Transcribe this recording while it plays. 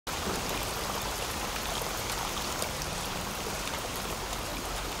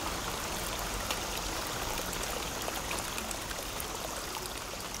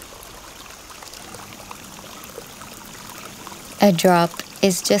A drop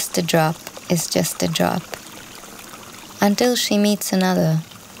is just a drop is just a drop. Until she meets another,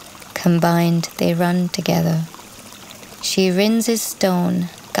 combined they run together. She rinses stone,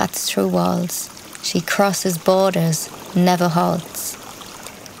 cuts through walls. She crosses borders, never halts.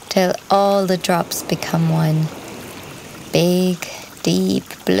 Till all the drops become one. Big, deep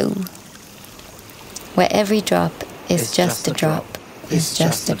blue. Where every drop is just a drop, is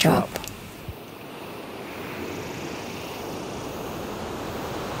just a drop.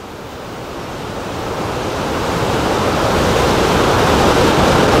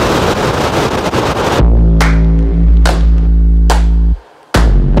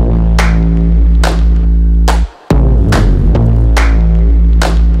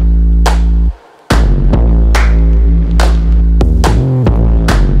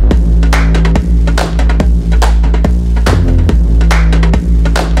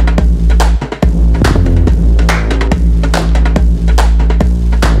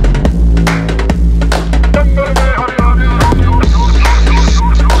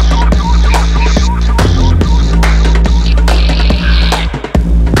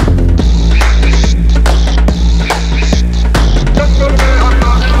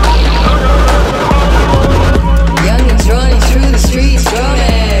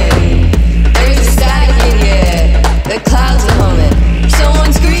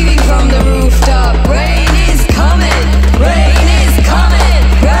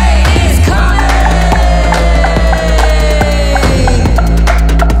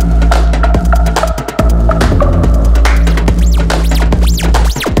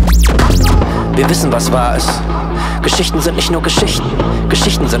 Wir wissen, was wahr ist. Geschichten sind nicht nur Geschichten,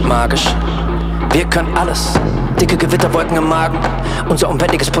 Geschichten sind magisch. Wir können alles, dicke Gewitterwolken im Magen. Unser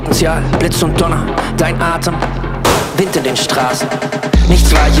unbändiges Potenzial, Blitz und Donner, dein Atem, Wind in den Straßen.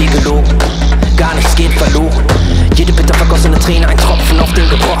 Nichts war je gelogen, gar nichts geht verloren. Jede bitter vergossene Träne, ein Tropfen auf dem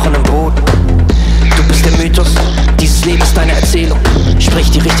gebrochenen Boden. Du bist der Mythos, dieses Leben ist deine Erzählung.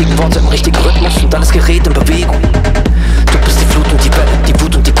 Sprich die richtigen Worte im richtigen Rhythmus und alles gerät in Bewegung. Du bist die Flut und die Welle, die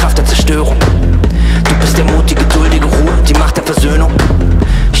Wut und die Kraft der Zerstörung. Du bist der Mut, die geduldige Ruhe, die Macht der Versöhnung.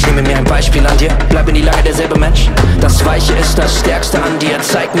 Ich nehme mir ein Beispiel an dir, bleibe nie lange derselbe Mensch. Das Weiche ist das Stärkste an dir,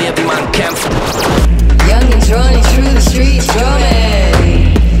 zeig mir, wie man kämpft. Youngins running through the streets,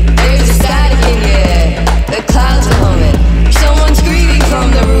 drumming. There's a static in the air, the clouds are